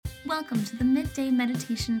Welcome to the Midday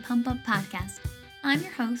Meditation Pump Up Podcast. I'm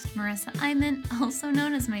your host, Marissa Iman, also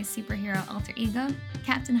known as my superhero alter ego,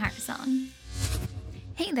 Captain Heartsong.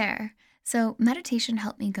 Hey there! So meditation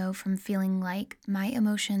helped me go from feeling like my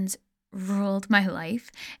emotions ruled my life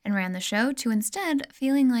and ran the show to instead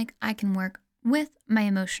feeling like I can work with my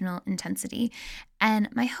emotional intensity. And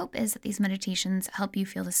my hope is that these meditations help you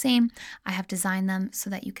feel the same. I have designed them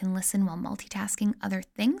so that you can listen while multitasking other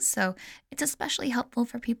things. So it's especially helpful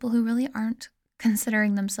for people who really aren't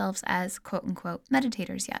considering themselves as quote unquote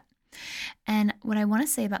meditators yet. And what I want to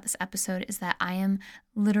say about this episode is that I am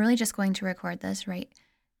literally just going to record this right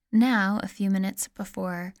now, a few minutes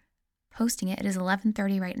before posting it. It is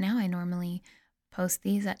 11:30 right now. I normally post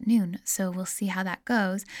these at noon. So we'll see how that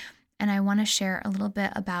goes. And I want to share a little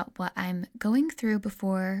bit about what I'm going through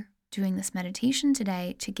before doing this meditation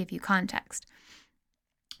today to give you context.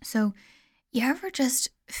 So, you ever just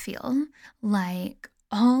feel like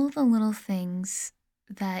all the little things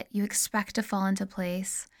that you expect to fall into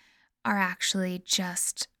place are actually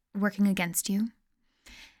just working against you?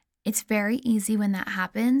 It's very easy when that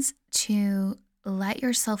happens to let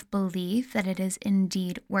yourself believe that it is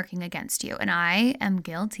indeed working against you. And I am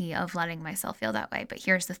guilty of letting myself feel that way. But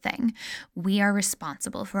here's the thing. We are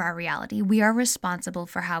responsible for our reality. We are responsible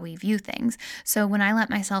for how we view things. So when I let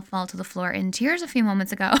myself fall to the floor in tears a few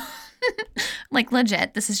moments ago, like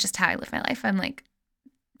legit, this is just how I live my life. I'm like,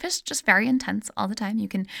 just very intense all the time. You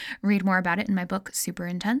can read more about it in my book, Super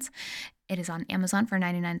Intense. It is on Amazon for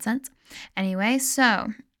 99 cents. Anyway, so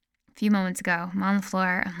a few moments ago, I'm on the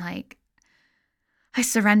floor. I'm like, I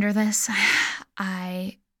surrender this.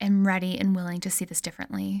 I am ready and willing to see this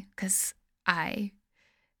differently because I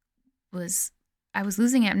was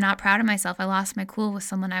losing it. I'm not proud of myself. I lost my cool with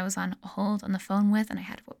someone I was on hold on the phone with, and I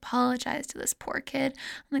had to apologize to this poor kid.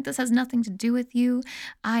 I'm like, this has nothing to do with you.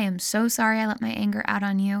 I am so sorry I let my anger out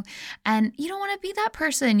on you. And you don't want to be that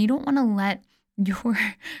person. You don't want to let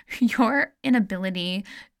your inability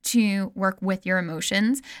to work with your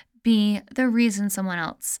emotions be the reason someone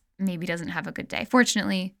else maybe doesn't have a good day.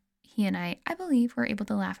 Fortunately, he and I believe, were able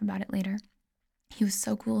to laugh about it later. He was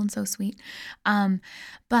so cool and so sweet.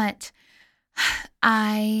 But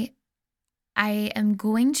I am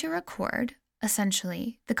going to record,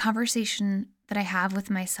 essentially, the conversation that I have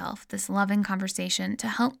with myself, this loving conversation, to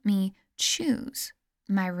help me choose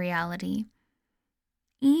my reality,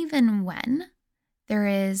 even when there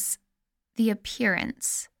is the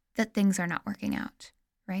appearance that things are not working out,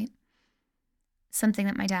 right? Something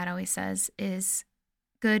that my dad always says is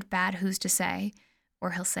good, bad, who's to say?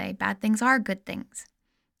 Or he'll say, bad things are good things.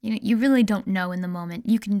 You really don't know in the moment.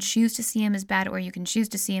 You can choose to see him as bad or you can choose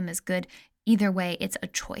to see him as good. Either way, it's a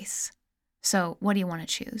choice. So what do you want to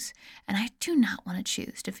choose? And I do not want to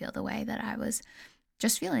choose to feel the way that I was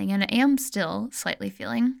just feeling, and I am still slightly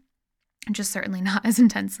feeling, just certainly not as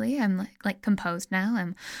intensely. I'm like composed now.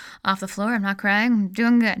 I'm off the floor. I'm not crying. I'm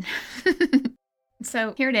doing good.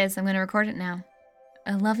 So here it is. I'm going to record it now.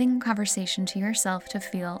 A loving conversation to yourself to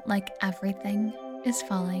feel like everything is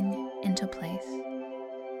falling into place.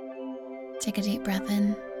 Take a deep breath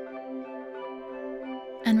in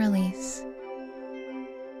and release.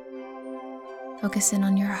 Focus in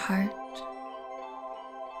on your heart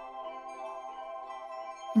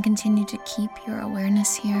and continue to keep your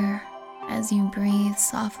awareness here as you breathe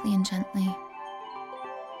softly and gently.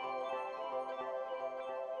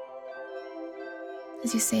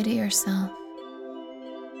 As you say to yourself,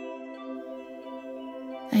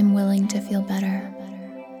 I'm willing to feel better.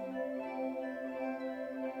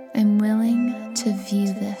 I'm willing to view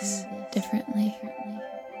this differently.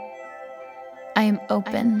 I am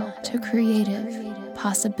open to creative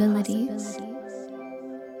possibilities.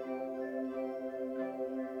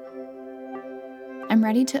 I'm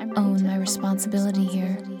ready to own my responsibility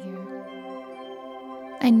here.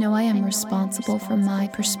 I know I am responsible for my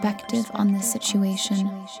perspective on this situation,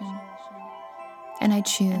 and I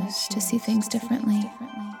choose to see things differently.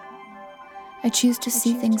 I choose to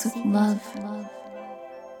see things with love.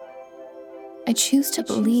 I choose to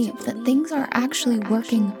believe that things are actually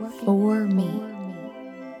working for me.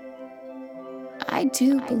 I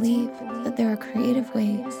do believe that there are creative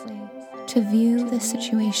ways to view this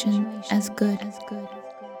situation as good.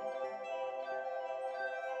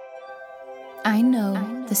 I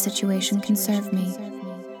know the situation can serve me.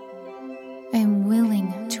 I am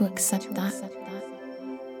willing to accept that.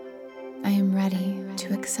 I am ready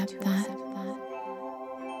to accept that.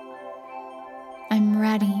 I'm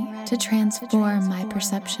ready to transform my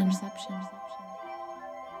perception.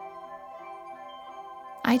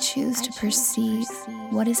 I choose to perceive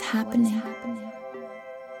what is happening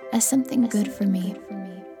as something good for me.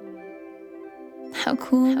 How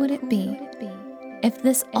cool would it be if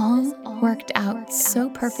this all worked out so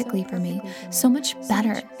perfectly for me, so much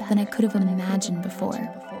better than I could have imagined before?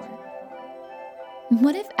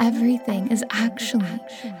 What if everything is actually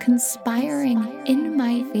conspiring in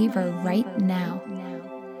my favor right now?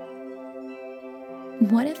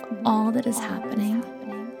 What if all that is happening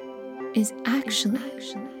is actually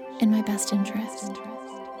in my best interest,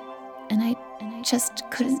 and I just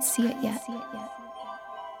couldn't see it yet?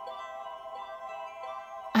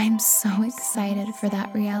 I'm so excited for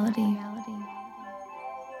that reality.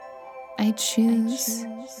 I choose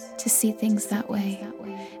to see things that way.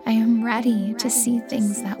 I am ready to see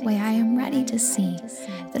things that way. I am ready to see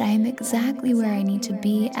that I am exactly where I need to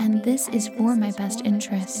be, and this is for my best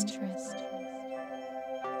interest.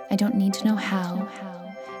 I don't need to know how.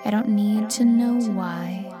 I don't need to know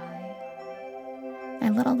why. I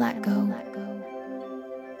let all that go.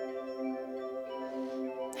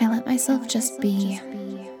 I let myself just be.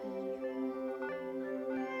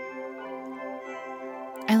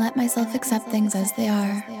 I let myself accept things as they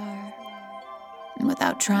are,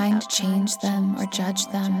 without trying to change them or judge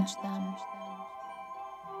them.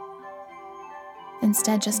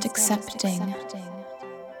 Instead, just accepting.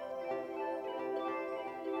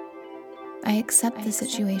 I accept the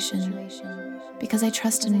situation because I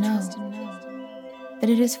trust and know that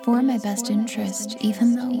it is for my best interest,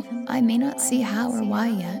 even though I may not see how or why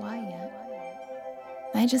yet.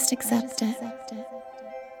 I just accept it.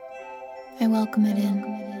 I welcome it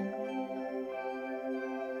in.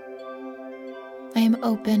 I am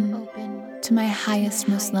open to my highest,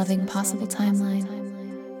 most loving possible timeline.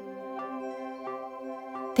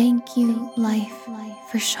 Thank you, life,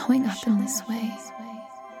 for showing up in this way.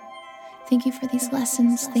 Thank you for these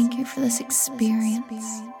lessons. Thank you for this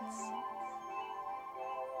experience.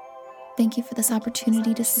 Thank you for this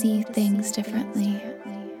opportunity to see things differently.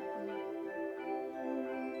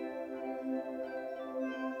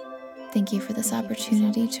 Thank you for this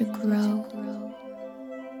opportunity to grow,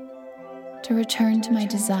 to return to my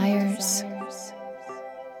desires,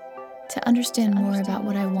 to understand more about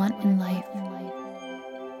what I want in life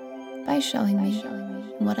by showing me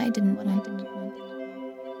what I didn't want.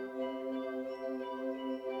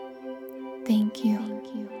 Thank you.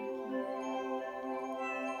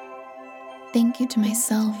 Thank you to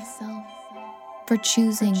myself for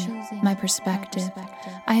choosing my perspective.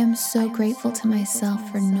 I am so grateful to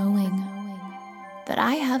myself for knowing that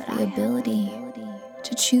I have the ability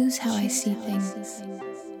to choose how I see things.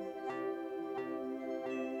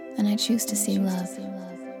 And I choose to see love.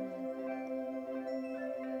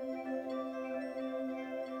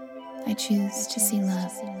 I choose to see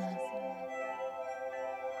love.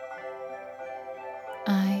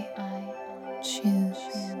 I choose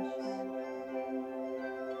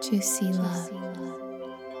to see love.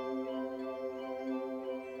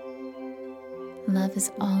 Love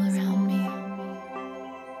is all around me.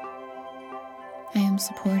 I am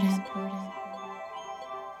supported.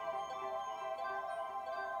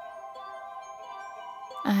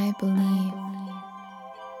 I believe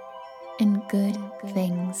in good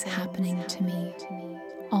things happening to me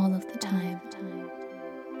all of the time.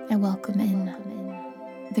 I welcome in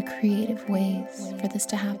the creative ways for this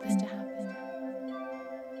to happen.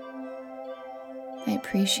 I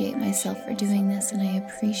appreciate myself for doing this, and I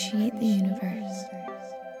appreciate the universe.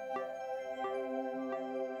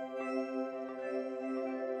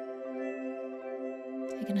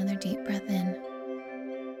 Take another deep breath in,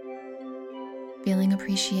 feeling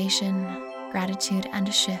appreciation, gratitude, and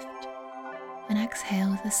a shift. And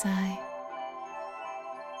exhale with a sigh.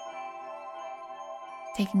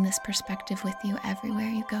 Taking this perspective with you everywhere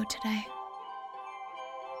you go today.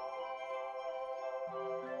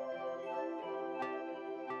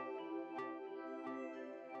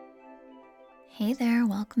 Hey there,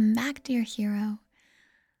 welcome back, dear hero.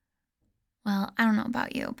 Well, I don't know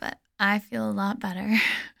about you, but I feel a lot better.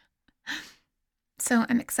 So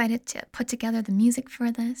I'm excited to put together the music for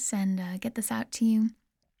this and get this out to you.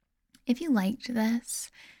 If you liked this,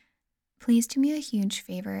 please do me a huge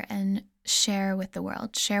favor and share with the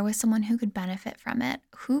world. Share with someone who could benefit from it,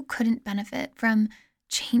 who couldn't benefit from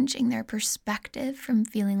changing their perspective from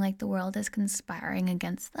feeling like the world is conspiring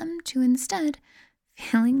against them to instead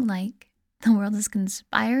feeling like the world is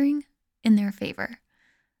conspiring in their favor.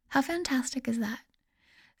 How fantastic is that?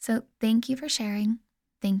 So thank you for sharing.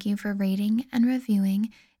 Thank you for rating and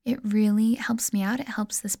reviewing. It really helps me out. It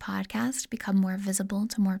helps this podcast become more visible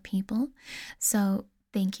to more people. So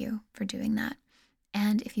thank you for doing that.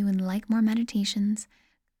 And if you would like more meditations,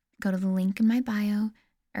 go to the link in my bio,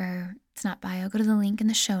 or it's not bio, go to the link in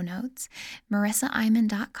the show notes,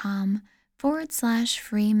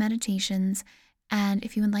 marissaiman.com/free meditations. And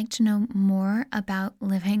if you would like to know more about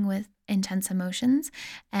living with intense emotions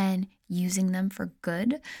and using them for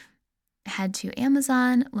good, head to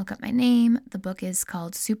Amazon, look up my name. The book is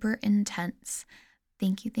called Super Intense.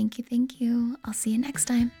 Thank you, thank you, thank you. I'll see you next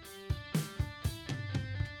time.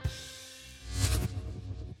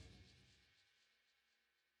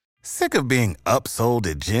 Sick of being upsold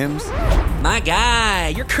at gyms? My guy,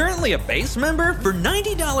 you're currently a base member? For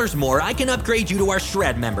 $90 more, I can upgrade you to our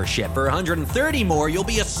Shred membership. For $130 more, you'll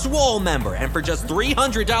be a Swole member. And for just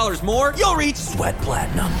 $300 more, you'll reach Sweat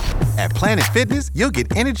Platinum. At Planet Fitness, you'll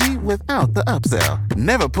get energy without the upsell.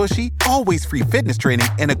 Never pushy, always free fitness training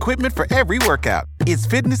and equipment for every workout. It's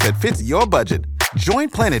fitness that fits your budget. Join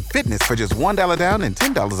Planet Fitness for just $1 down and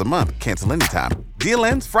 $10 a month. Cancel anytime. Deal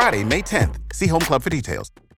ends Friday, May 10th. See Home Club for details.